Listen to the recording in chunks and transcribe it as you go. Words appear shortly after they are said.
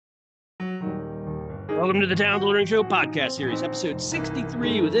Welcome to the Talent Learning Show podcast series, episode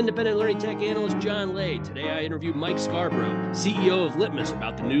 63 with independent learning tech analyst John Lay. Today I interviewed Mike Scarbrough, CEO of Litmos,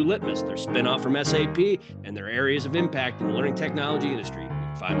 about the new Litmos, their spinoff from SAP, and their areas of impact in the learning technology industry. You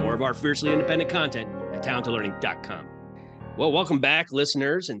can find more of our fiercely independent content at talentlearning.com. Well, welcome back,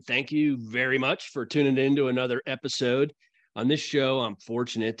 listeners, and thank you very much for tuning in to another episode. On this show, I'm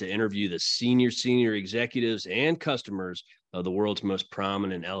fortunate to interview the senior executives and customers of the world's most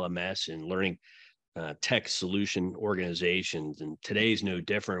prominent LMS and learning tech solution organizations. And today's no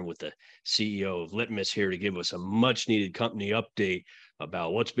different, with the CEO of Litmos here to give us a much needed company update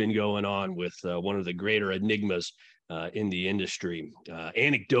about what's been going on with one of the greater enigmas in the industry.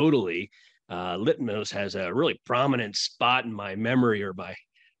 Anecdotally, Litmos has a really prominent spot in my memory, or my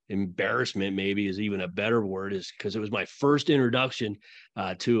embarrassment maybe is even a better word, is because it was my first introduction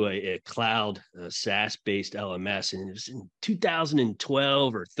to a cloud SaaS-based LMS. And it was in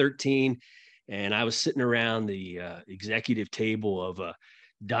 2012 or 13. And I was sitting around the executive table of a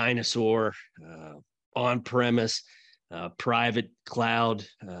dinosaur on-premise private cloud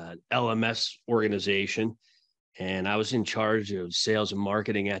LMS organization. And I was in charge of sales and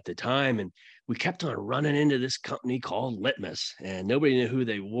marketing at the time. And we kept on running into this company called Litmos, and nobody knew who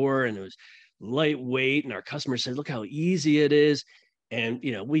they were. And it was lightweight. And our customers said, look how easy it is. And,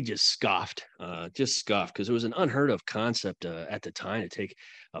 you know, we just scoffed, because it was an unheard of concept at the time to take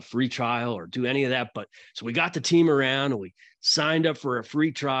a free trial or do any of that. But so we got the team around and we signed up for a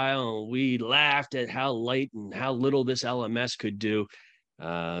free trial, and we laughed at how light and how little this LMS could do.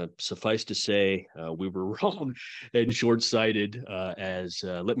 Suffice to say, we were wrong and short-sighted, as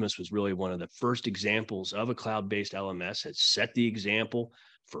Litmos was really one of the first examples of a cloud-based LMS. It set the example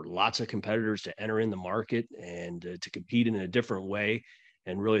for lots of competitors to enter in the market and to compete in a different way.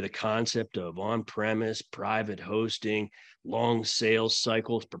 And really the concept of on-premise, private hosting, long sales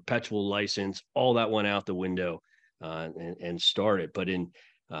cycles, perpetual license, all that went out the window and started. But in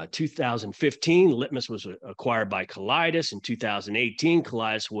 2015, Litmos was acquired by Collidus. In 2018,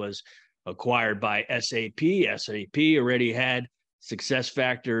 Collidus was acquired by SAP. SAP already had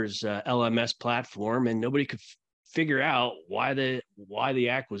SuccessFactors LMS platform, and nobody could figure out why the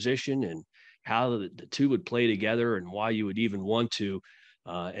acquisition and how the two would play together and why you would even want to.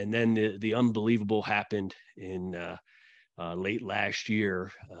 And then the unbelievable happened in late last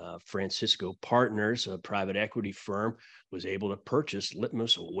year. Francisco Partners, a private equity firm, was able to purchase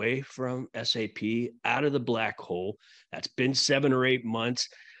Litmos away from SAP, out of the black hole. That's been 7 or 8 months.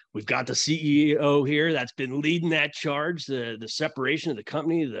 We've got the CEO here that's been leading that charge, the separation of the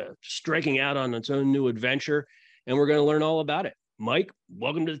company, the striking out on its own new adventure. And we're going to learn all about it. Mike,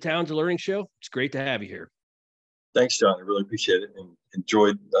 welcome to the Talent Learning Show. It's great to have you here. Thanks, John. I really appreciate it, and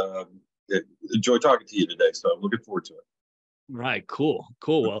enjoyed talking to you today. So I'm looking forward to it. Right. Cool.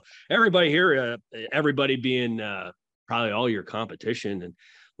 Well, everybody here, everybody being probably all your competition and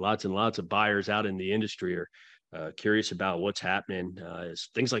lots of buyers out in the industry are curious about what's happening. As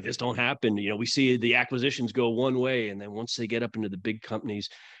things like this don't happen, you know, we see the acquisitions go one way, and then once they get up into the big companies,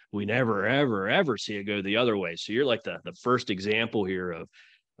 we never, ever see it go the other way. So you're like the first example here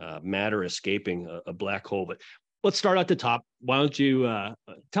of matter escaping a black hole. But let's start at the top. Why don't you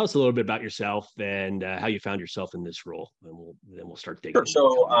tell us a little bit about yourself and how you found yourself in this role, and then we'll start digging. Sure.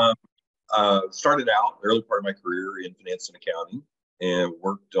 So started out early part of my career in finance and accounting, and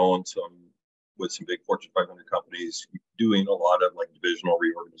worked on with some big Fortune 500 companies, doing a lot of like divisional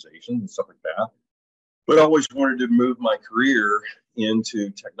reorganization and stuff like that. But I always wanted to move my career into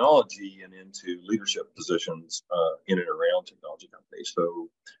technology and into leadership positions in and around technology companies. So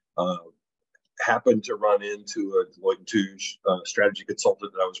happened to run into a Deloitte & Touche strategy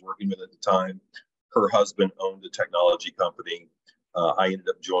consultant that I was working with at the time. Her husband owned a technology company. I ended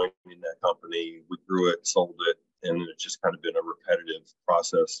up joining that company. We grew it, sold it, and it's just kind of been a repetitive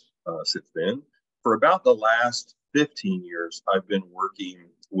process since then. For about the last 15 years, I've been working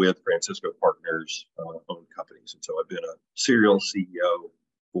with Francisco Partners owned companies. And so I've been a serial CEO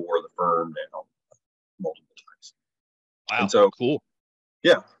for the firm now multiple times. Wow, and so, cool.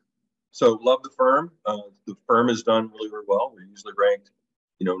 Yeah. So love the firm. The firm has done really, really well. We're usually ranked,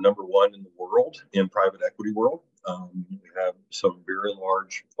 number one in the world, in private equity world. We have some very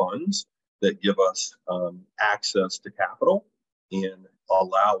large funds that give us access to capital and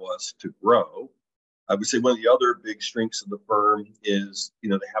allow us to grow. I would say one of the other big strengths of the firm is, they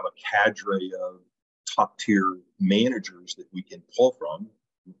have a cadre of top tier managers that we can pull from,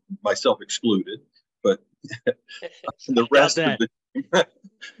 myself excluded, but the rest of the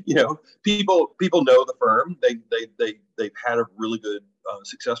people know the firm. They've had a really good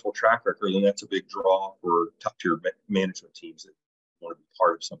successful track record, and that's a big draw for top tier management teams that want to be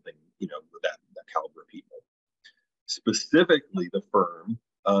part of something, with that caliber of people. Specifically, the firm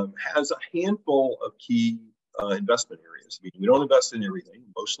has a handful of key investment areas. I mean, we don't invest in everything,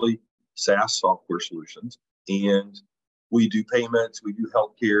 mostly SaaS software solutions, and we do payments, we do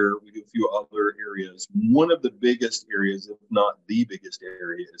healthcare, we do a few other areas. One of the biggest areas, if not the biggest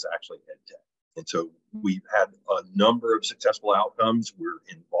area, is actually EdTech. And so we've had a number of successful outcomes. We're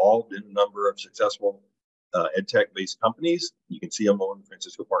involved in a number of successful EdTech-based companies. You can see them on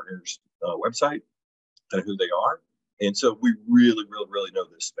Francisco Partners' website and who they are. And so we really, really, really know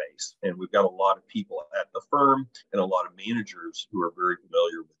this space. And we've got a lot of people at the firm and a lot of managers who are very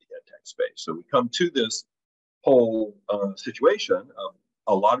familiar with the EdTech space. So we come to this whole situation of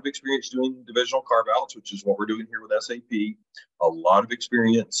a lot of experience doing divisional carve-outs, which is what we're doing here with SAP, a lot of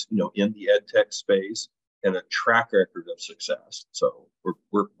experience, in the EdTech space, and a track record of success. So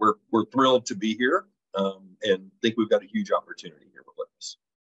we're thrilled to be here, and think we've got a huge opportunity here with Litmos.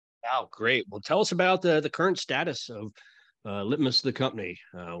 Wow, great. Well, tell us about the current status of Litmos, the company.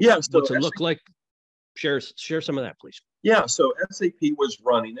 So what's it look like? Share some of that, please. Yeah, so SAP was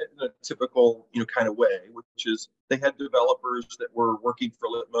running it in a typical, kind of way, which is they had developers that were working for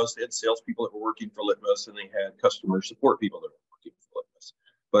Litmos, they had salespeople that were working for Litmos, and they had customer support people that were working for Litmos.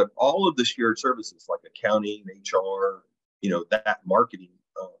 But all of the shared services like accounting, HR, that marketing,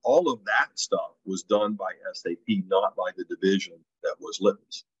 all of that stuff was done by SAP, not by the division that was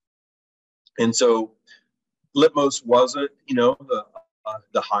Litmos. And so Litmos wasn't,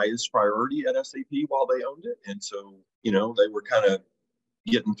 the highest priority at SAP while they owned it. And so, they were kind of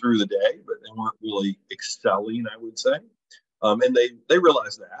getting through the day, but they weren't really excelling, I would say. And they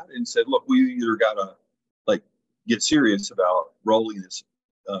realized that and said, look, we either got to get serious about rolling this,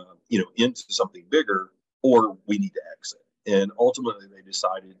 into something bigger, or we need to exit. And ultimately they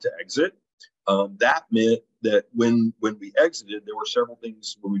decided to exit. That meant that when we exited, there were several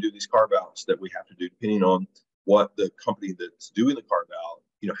things when we do these carve outs that we have to do depending on what the company that's doing the carve out,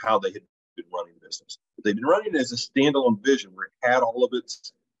 how they had been running the business. But they've been running it as a standalone division where it had all of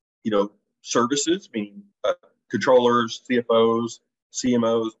its, services, meaning controllers, CFOs,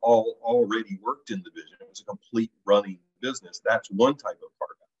 CMOs, all already worked in the division. It was a complete running business. That's one type of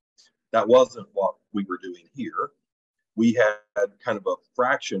carve out. That wasn't what we were doing here. We had kind of a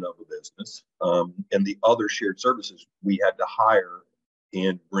fraction of the business, and the other shared services we had to hire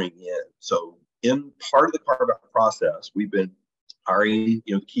and bring in. So in part of the carve-out process, we've been hiring,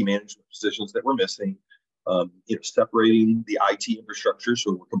 the key management positions that we're missing, separating the IT infrastructure.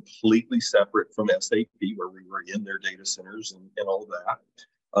 So we're completely separate from SAP, where we were in their data centers and all of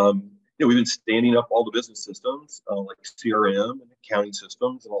that. We've been standing up all the business systems, like CRM and accounting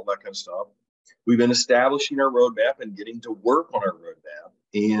systems and all that kind of stuff. We've been establishing our roadmap and getting to work on our roadmap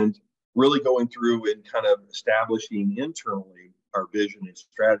and really going through and kind of establishing internally our vision and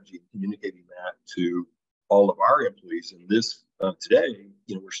strategy and communicating that to all of our employees. And this today,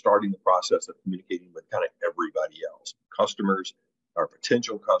 we're starting the process of communicating with kind of everybody else, customers, our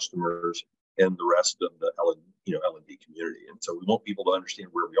potential customers, and the rest of the L&D community. And so we want people to understand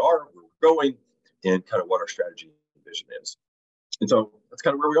where we are, where we're going, and kind of what our strategy and vision is. And so that's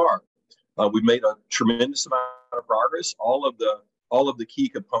kind of where we are. We've made a tremendous amount of progress. All of the key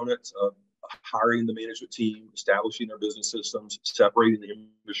components of hiring the management team, establishing our business systems, separating the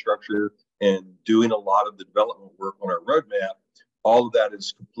infrastructure, and doing a lot of the development work on our roadmap. All of that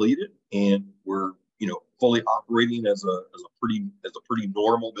is completed, and we're fully operating as a pretty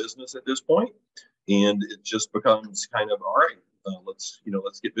normal business at this point. And it just becomes kind of all right. Let's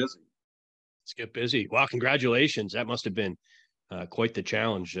get busy. Let's get busy. Wow, congratulations! That must have been quite the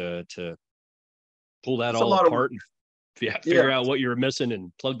challenge to pull that all apart and figure out what you're missing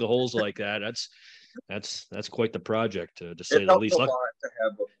and plug the holes like that. That's quite the project, to say the least. It helps a lot to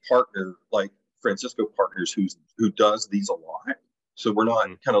have a partner like Francisco Partners who does these a lot. So we're not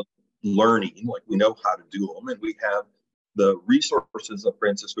kind of learning, like we know how to do them, and we have the resources of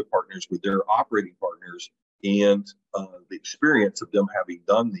Francisco Partners with their operating partners and the experience of them having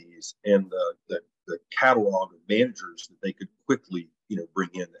done these, and the catalog of managers that they could quickly bring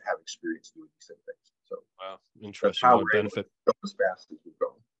in that have experience doing these things. So wow, interesting. That's how we're benefit able to go as fast as we've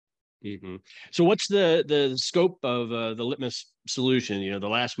gone. Mm-hmm. So what's the scope of the Litmos solution? The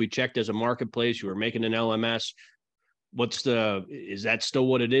last we checked as a marketplace, you were making an LMS. Is that still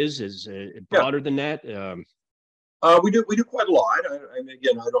what it is? Is it broader than that? We do quite a lot. I mean,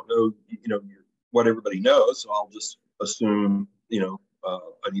 again, I don't know, what everybody knows, so I'll just assume,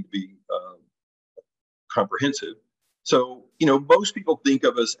 I need to be comprehensive. So, most people think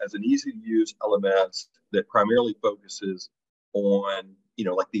of us as an easy to use LMS that primarily focuses on,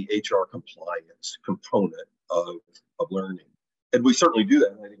 like the HR compliance component of learning. And we certainly do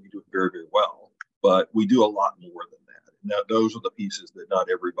that, and I think we do it very, very well. But we do a lot more than that. And those are the pieces that not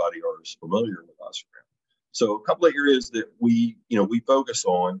everybody is familiar with us around. So a couple of areas that we focus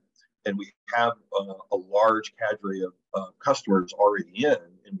on, and we have a large cadre of customers already in,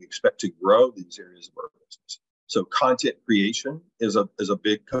 and we expect to grow these areas of our business. So content creation is a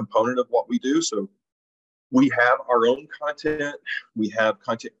big component of what we do. So we have our own content. We have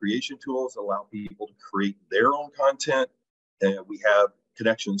content creation tools that allow people to create their own content. And we have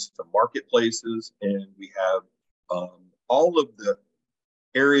connections to marketplaces, and we have all of the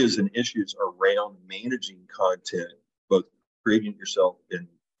areas and issues around managing content, both creating it yourself and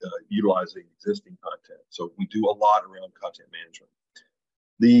utilizing existing content. So we do a lot around content management.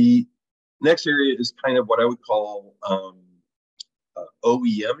 The next area is kind of what I would call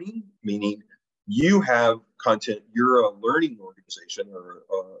OEMing, meaning you have content, you're a learning organization or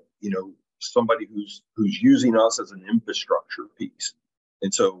somebody who's using us as an infrastructure piece.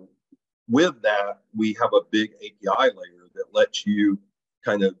 And so with that, we have a big API layer that lets you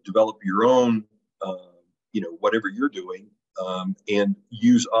kind of develop your own, whatever you're doing, and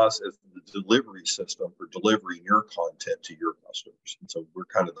use us as the delivery system for delivering your content to your customers. And so we're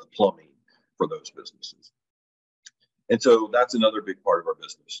kind of the plumbing for those businesses. And so that's another big part of our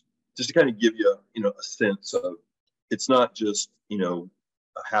business. Just to kind of give you, a sense of, it's not just,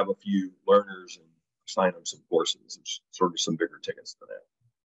 have a few learners and assign them some courses. There's sort of some bigger tickets to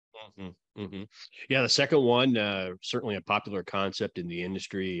that. Mm-hmm, mm-hmm. Yeah, the second one, certainly a popular concept in the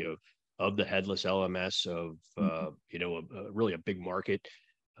industry of the headless LMS, of really a big market,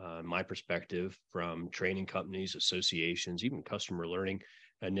 in my perspective, from training companies, associations, even customer learning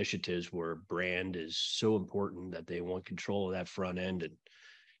initiatives, where brand is so important that they want control of that front end and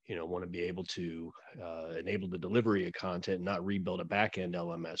want to be able to enable the delivery of content, not rebuild a back end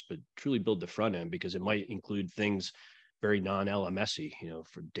LMS, but truly build the front end, because it might include things very non-LMS-y,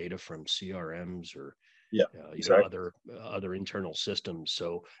 for data from CRMs or exactly. other internal systems.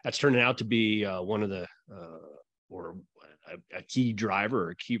 So that's turning out to be one of the or a key driver or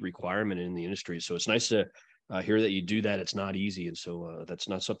a key requirement in the industry. So it's nice to hear that you do that. It's not easy, and so that's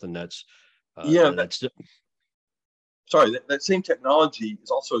not something that's that same technology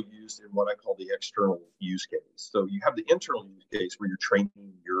is also used in what I call the external use case. So you have the internal use case where you're training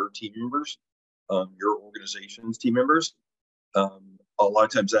your team members, your organization's team members. A lot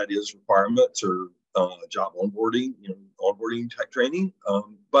of times that is requirements or job onboarding, onboarding type training.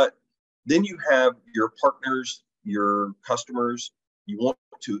 But then you have your partners, your customers. You want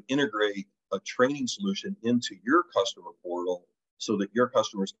to integrate a training solution into your customer portal so that your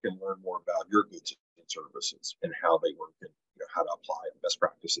customers can learn more about your goods and services and how they work and how to apply best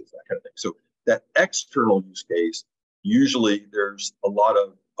practices, that kind of thing. So that external use case, usually there's a lot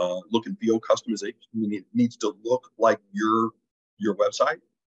of look and feel customization. It needs to look like your website,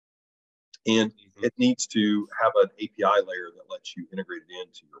 and it needs to have an API layer that lets you integrate it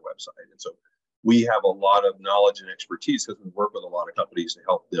into your website. And so we have a lot of knowledge and expertise because we work with a lot of companies to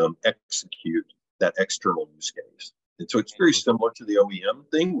help them execute that external use case. And so it's very similar to the OEM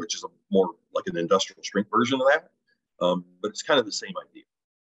thing, which is a more like an industrial strength version of that. But it's kind of the same idea.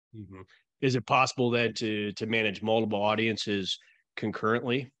 Mm-hmm. Is it possible then to manage multiple audiences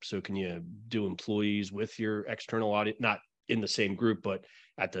concurrently? So can you do employees with your external audience, not in the same group, but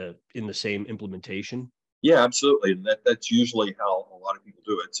in the same implementation? Yeah, absolutely. And that's usually how a lot of people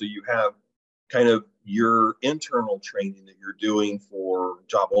do it. So you have kind of your internal training that you're doing for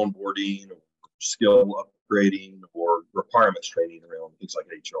job onboarding or skill upgrading or requirements training around things like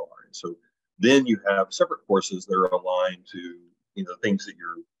HR. And so then you have separate courses that are aligned to things that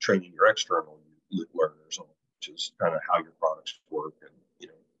you're training your external learners on, which is kind of how your products work and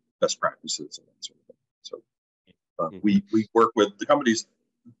best practices and that sort of thing. So we work with the companies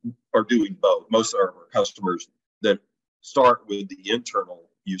are doing both. Most of our customers that start with the internal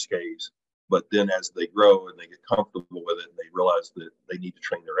use case, but then as they grow and they get comfortable with it and they realize that they need to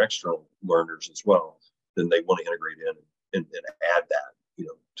train their external learners as well, then they want to integrate in and add that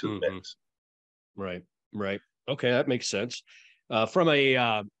to the mix. Right. Okay, that makes sense. From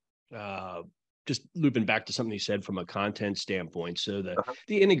a just looping back to something you said from a content standpoint, so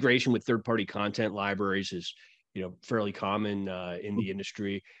the integration with third-party content libraries is fairly common in the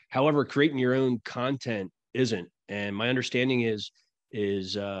industry. However, creating your own content isn't. And my understanding is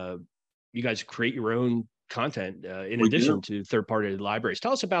you guys create your own content in addition to third-party libraries.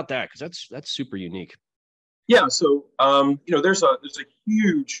 Tell us about that, because that's super unique. Yeah. So there's a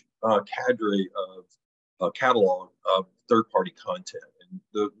huge cadre of catalog of third-party content, and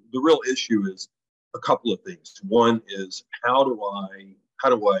the real issue is a couple of things. One is how do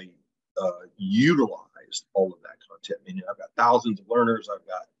I utilize optimized all of that content. Meaning I've got thousands of learners, I've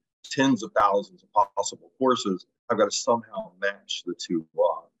got tens of thousands of possible courses. I've got to somehow match the two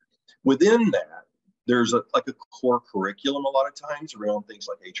up. Within that, there's a core curriculum a lot of times around things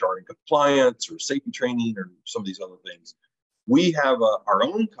like HR and compliance or safety training or some of these other things. We have our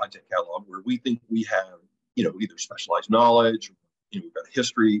own content catalog where we think we have, either specialized knowledge, or, we've got a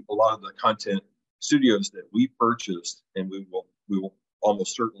history. A lot of the content studios that we purchased, and we will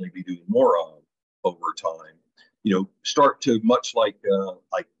almost certainly be doing more of over time. Start to much like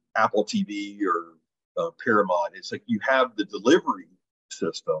Apple TV or Paramount. It's like you have the delivery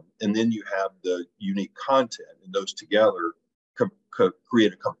system, and then you have the unique content, and those together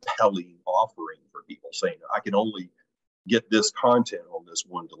create a compelling offering for people, saying, I can only get this content on this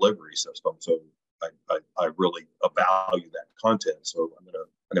one delivery system, so I really value that content, so I'm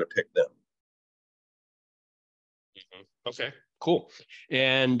gonna pick them. Okay, cool.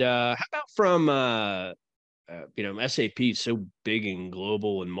 And how about from SAP is so big and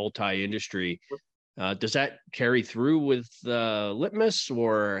global and multi-industry. Does that carry through with Litmos,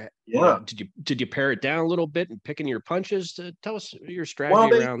 or did you pare it down a little bit and picking your punches? To tell us your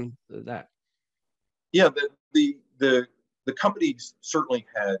strategy around that. Yeah, the company certainly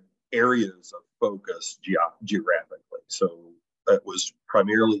had areas of focus geographically. So that was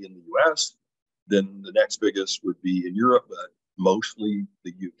primarily in the U.S. Then the next biggest would be in Europe, but mostly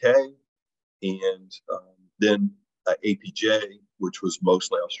the UK, and then APJ, which was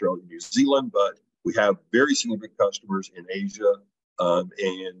mostly Australia, New Zealand, but we have very significant customers in Asia and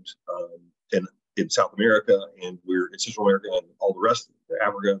in South America, and we're in Central America and all the rest of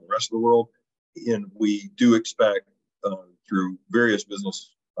Africa and the rest of the world. And we do expect through various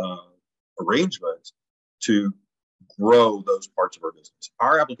business arrangements to grow those parts of our business.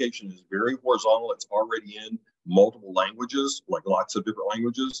 Our application is very horizontal. It's already in multiple languages, like lots of different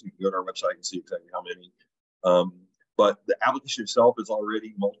languages. You can go to our website and see exactly how many. But the application itself is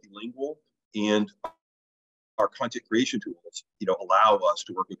already multilingual, and our content creation tools, allow us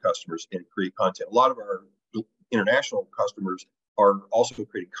to work with customers and create content. A lot of our international customers are also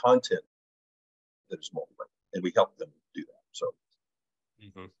creating content that is multilingual, and we help them do that. So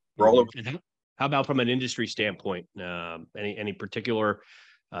we're all over. How about from an industry standpoint? Any particular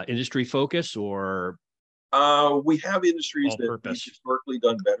industry focus, or we have industries that we've historically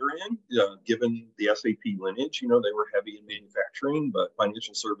done better in, given the SAP lineage. They were heavy in manufacturing, but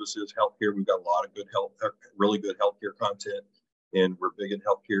financial services, healthcare, we've got a lot of good really good healthcare content, and we're big in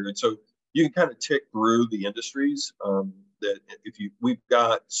healthcare. And so you can kind of tick through the industries that we've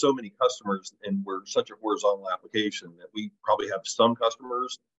got so many customers, and we're such a horizontal application that we probably have some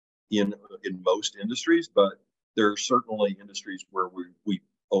customers in most industries, but there are certainly industries where we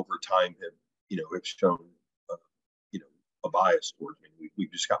over time have shown a bias towards.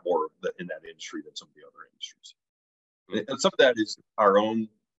 We've just got more in that industry than some of the other industries, and some of that is our own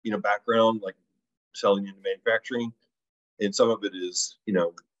background, like selling into manufacturing, and some of it is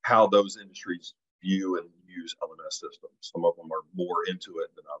how those industries view and use LMS systems. Some of them are more into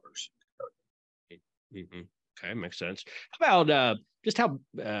it than others. Okay, makes sense. How about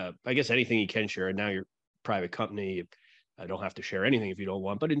I guess anything you can share? And now you're a private company. I don't have to share anything if you don't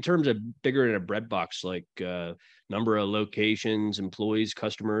want, but in terms of bigger than a bread box, like number of locations, employees,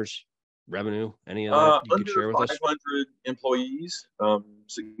 customers, revenue, any of that you could share with us? 500 employees,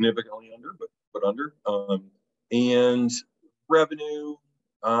 significantly under, but under. And revenue,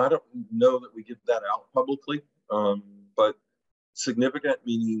 I don't know that we give that out publicly, but significant,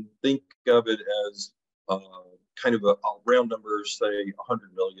 meaning think of it as kind of a round number, say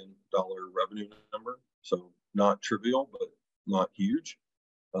 $100 million revenue number. So not trivial, but not huge.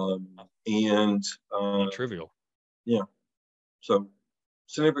 Not trivial. Yeah. So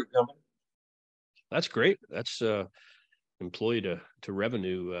significant company. That's great. That's employee to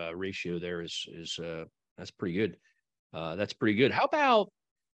revenue ratio there is that's pretty good. That's pretty good. How about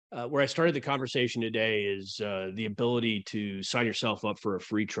where I started the conversation today is the ability to sign yourself up for a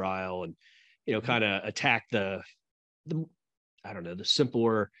free trial and kind of attack the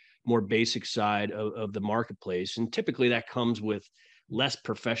simpler, more basic side of the marketplace. And typically that comes with less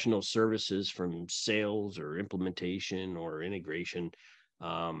professional services from sales or implementation or integration.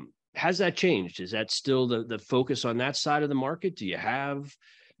 Has that changed? Is that still the focus on that side of the market? Do you have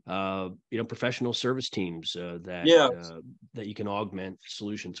professional service teams that you can augment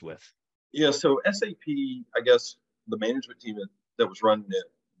solutions with? Yeah, so SAP, I guess the management team that was running it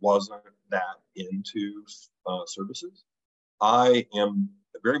wasn't that into services. I am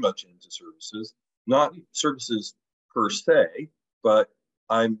very much into services, not services per se, but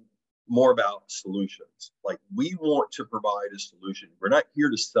I'm more about solutions. Like, we want to provide a solution. We're not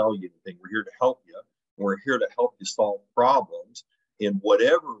here to sell you anything. We're here to help you. We're here to help you solve problems, and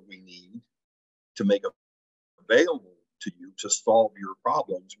whatever we need to make available to you to solve your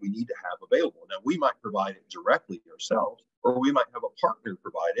problems, we need to have available. Now, we might provide it directly ourselves, or we might have a partner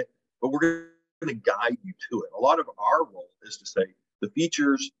provide it, but we're going to guide you to it. A lot of our role is to say the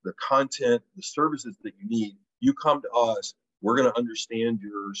features, the content, the services that you need, you come to us, we're going to understand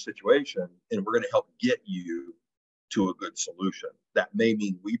your situation, and we're going to help get you to a good solution. That may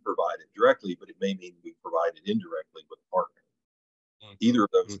mean we provide it directly, but it may mean we provide it indirectly with a partner. Either of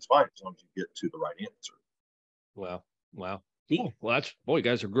those is fine as long as you get to the right answer. Wow. Cool. Well, you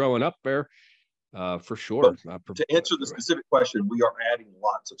guys are growing up there for sure. To answer the specific question, we are adding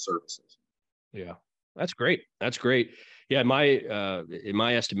lots of services. Yeah, that's great. Yeah, in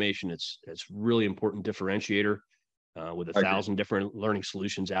my estimation, it's really important differentiator with 1,000 different learning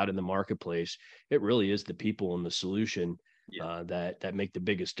solutions out in the marketplace. It really is the people and the solution that make the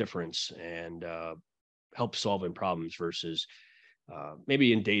biggest difference and help solving problems versus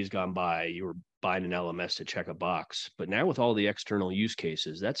maybe in days gone by, you were buying an LMS to check a box, but now with all the external use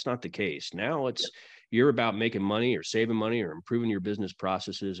cases, that's not the case. Now you're about making money or saving money or improving your business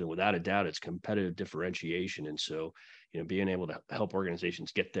processes. And without a doubt, it's competitive differentiation. And so, being able to help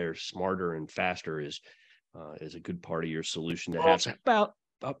organizations get there smarter and faster is a good part of your solution to have. Go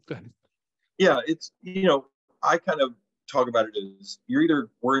ahead. Yeah, it's, I kind of talk about it as you're either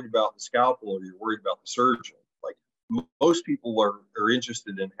worried about the scalpel or you're worried about the surgeon. Like most people are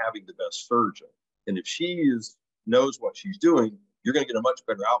interested in having the best surgeon. And if she knows what she's doing, you're going to get a much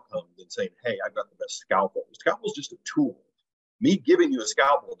better outcome than saying, hey, I've got the best scalpel. The scalpel is just a tool. Me giving you a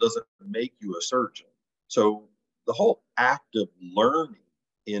scalpel doesn't make you a surgeon. So the whole act of learning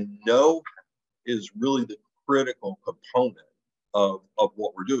and know is really the critical component of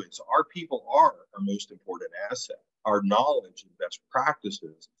what we're doing. So our people are our most important asset. Our knowledge and best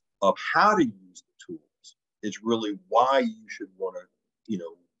practices of how to use the tools is really why you should want to,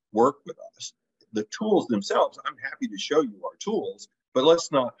 work with us. The tools themselves, I'm happy to show you our tools, but let's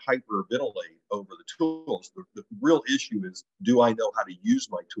not hyperventilate over the tools. The real issue is, do I know how to use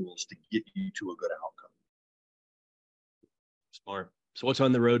my tools to get you to a good outcome? Smart. So what's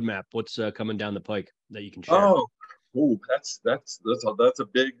on the roadmap? What's coming down the pike that you can share? That's a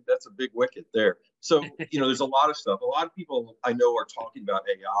big wicket there. So, there's a lot of stuff. A lot of people I know are talking about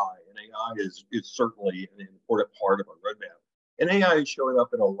AI, and AI is certainly an important part of our roadmap. And AI is showing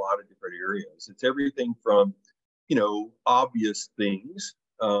up in a lot of different areas. It's everything from, obvious things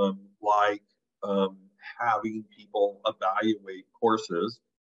like having people evaluate courses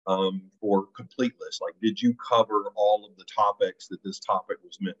for completeness. Like, did you cover all of the topics that this topic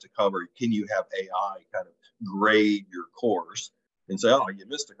was meant to cover? Can you have AI kind of grade your course and say, oh, you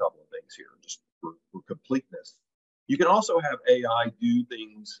missed a couple of things here, just for completeness? You can also have AI do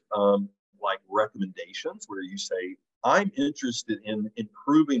things like recommendations, where you say, I'm interested in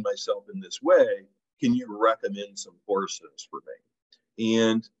improving myself in this way. Can you recommend some courses for me?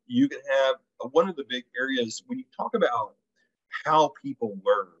 And you can have one of the big areas when you talk about how people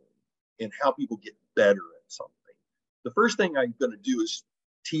learn and how people get better at something. The first thing I'm going to do is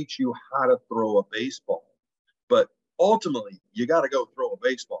teach you how to throw a baseball. But ultimately, you got to go throw a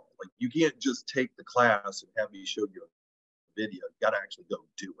baseball. Like, you can't just take the class and have me show you a video. You got to actually go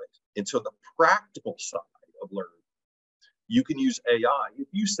do it. And so the practical side of learning, you can use AI. If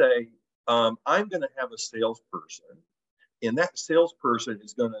you say, I'm going to have a salesperson, and that salesperson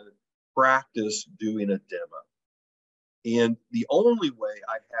is going to practice doing a demo. And the only way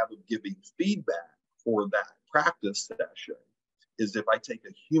I have of giving feedback for that practice session is if I take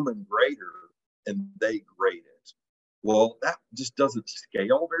a human grader and they grade it. Well, that just doesn't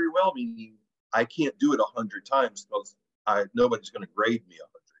scale very well, meaning I can't do it 100 times because nobody's going to grade me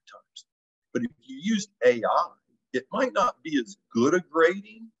 100 times. But if you use AI, it might not be as good a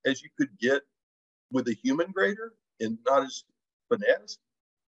grading as you could get with a human grader and not as finesse.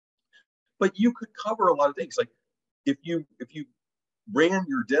 But you could cover a lot of things. Like, if you ran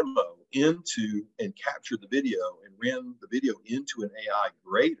your demo into and captured the video and ran the video into an AI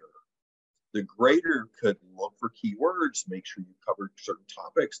grader, the grader could look for keywords, make sure you covered certain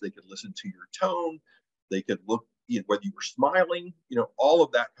topics. They could listen to your tone. They could look whether you were smiling, all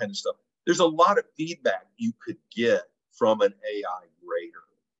of that kind of stuff. There's a lot of feedback you could get from an AI grader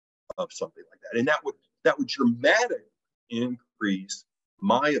of something like that. And that would dramatically increase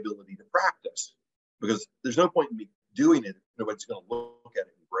my ability to practice, because there's no point in me doing it if nobody's going to look at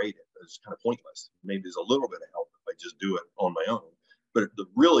it and grade it. It's kind of pointless. Maybe there's a little bit of help if I just do it on my own. But the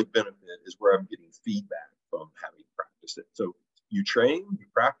really benefit is where I'm getting feedback from having practiced it. So you train, you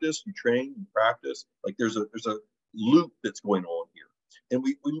practice, you train, you practice. Like, there's a loop that's going on here. And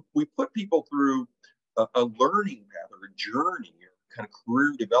we put people through a learning path or a journey or kind of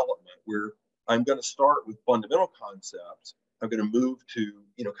career development where I'm going to start with fundamental concepts. I'm going to move to,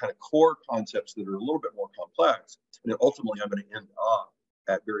 kind of core concepts that are a little bit more complex. And then ultimately, I'm going to end up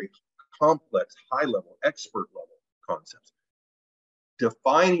at very complex, high level, expert level concepts.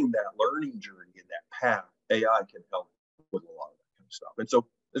 Defining that learning journey and that path, AI can help with a lot of that kind of stuff. And so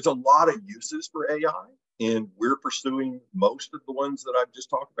there's a lot of uses for AI, and we're pursuing most of the ones that I've just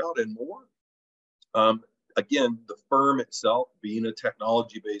talked about and more. Again, the firm itself, being a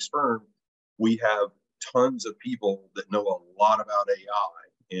technology-based firm, we have tons of people that know a lot about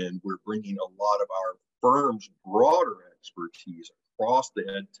AI, and we're bringing a lot of our firm's broader expertise across the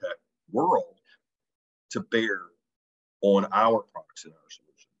ed tech world to bear on our products and our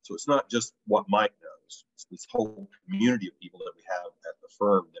solutions. So it's not just what Mike knows, it's this whole community of people that we have at the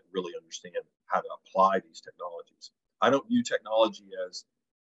firm that really understand how to apply these technologies. I don't view technology as,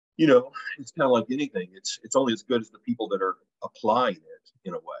 it's kind of like anything. It's only as good as the people that are applying it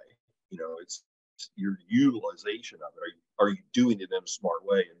in a way. It's your utilization of it. Are you doing it in a smart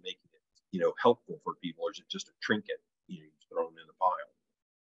way and making it, helpful for people, or is it just a trinket, thrown in the pile?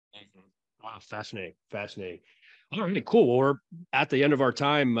 Mm-hmm. Wow, fascinating. All right, cool. Well, we're at the end of our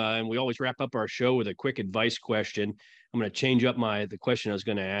time, and we always wrap up our show with a quick advice question. I'm going to change up the question I was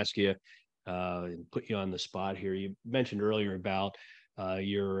going to ask you and put you on the spot here. You mentioned earlier about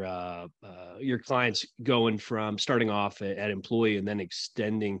your clients going from starting off at employee and then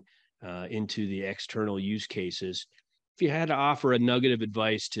extending into the external use cases. If you had to offer a nugget of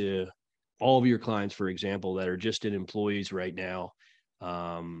advice to all of your clients, for example, that are just in employees right now,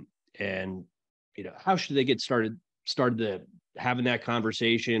 and how should they get started to having that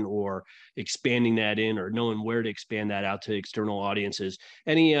conversation or expanding that in, or knowing where to expand that out to external audiences?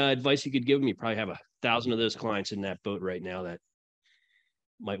 Any advice you could give them? You probably have 1,000 of those clients in that boat right now that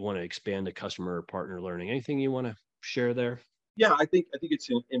might want to expand the customer or partner learning. Anything you want to share there? Yeah, I think it's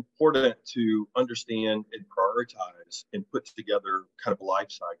important to understand and prioritize and put together kind of a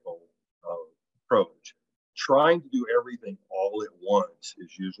life cycle approach. Trying to do everything all at once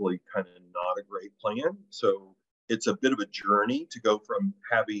is usually kind of not a great plan. So it's a bit of a journey to go from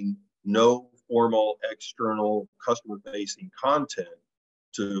having no formal external customer-facing content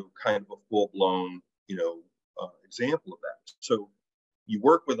to kind of a full-blown, example of that. So you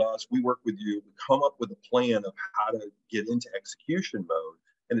work with us, we work with you, we come up with a plan of how to get into execution mode.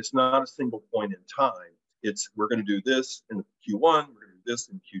 And it's not a single point in time. It's, we're going to do this in Q1, we're going to do this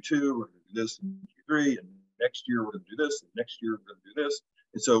in Q2, we're going to do this in Q3, and next year we're going to do this, and next year we're going to do this.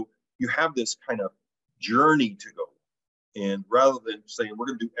 And so you have this kind of journey to go. And rather than saying we're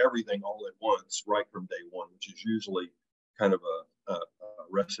going to do everything all at once right from day one, which is usually kind of a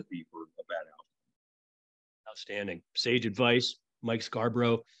recipe for a bad outcome. Outstanding. Sage advice. Mike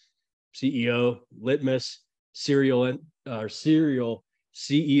Scarbrough, CEO, Litmos, serial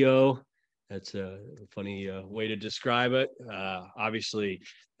CEO. That's a funny way to describe it. Obviously,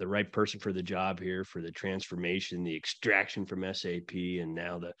 the right person for the job here, for the transformation, the extraction from SAP, and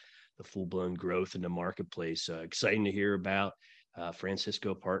now the full-blown growth in the marketplace. Exciting to hear about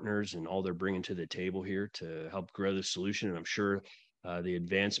Francisco Partners and all they're bringing to the table here to help grow the solution. And I'm sure the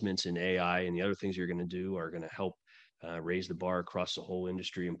advancements in AI and the other things you're going to do are going to help raise the bar across the whole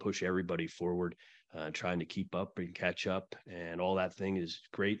industry and push everybody forward, trying to keep up and catch up, and all that thing is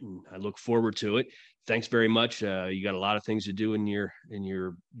great. And I look forward to it. Thanks very much. You got a lot of things to do in your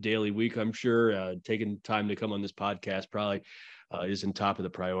daily week, I'm sure. Taking time to come on this podcast probably isn't top of the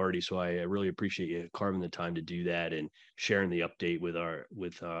priority. So I really appreciate you carving the time to do that and sharing the update with our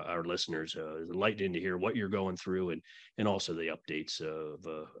listeners. It's enlightening to hear what you're going through and also the updates of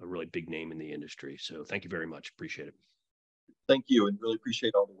a really big name in the industry. So thank you very much. Appreciate it. Thank you, and really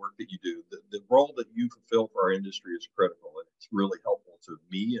appreciate all the work that you do. The role that you fulfill for our industry is critical, and it's really helpful to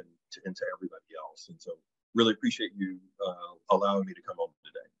me and to everybody else. And so really appreciate you allowing me to come on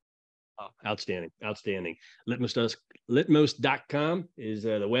today. Outstanding. Litmos.com is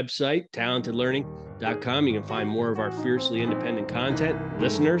the website, talentedlearning.com. You can find more of our fiercely independent content.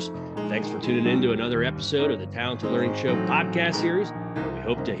 Listeners, thanks for tuning in to another episode of the Talented Learning Show podcast series. We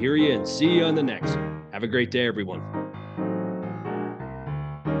hope to hear you and see you on the next. Have a great day, everyone.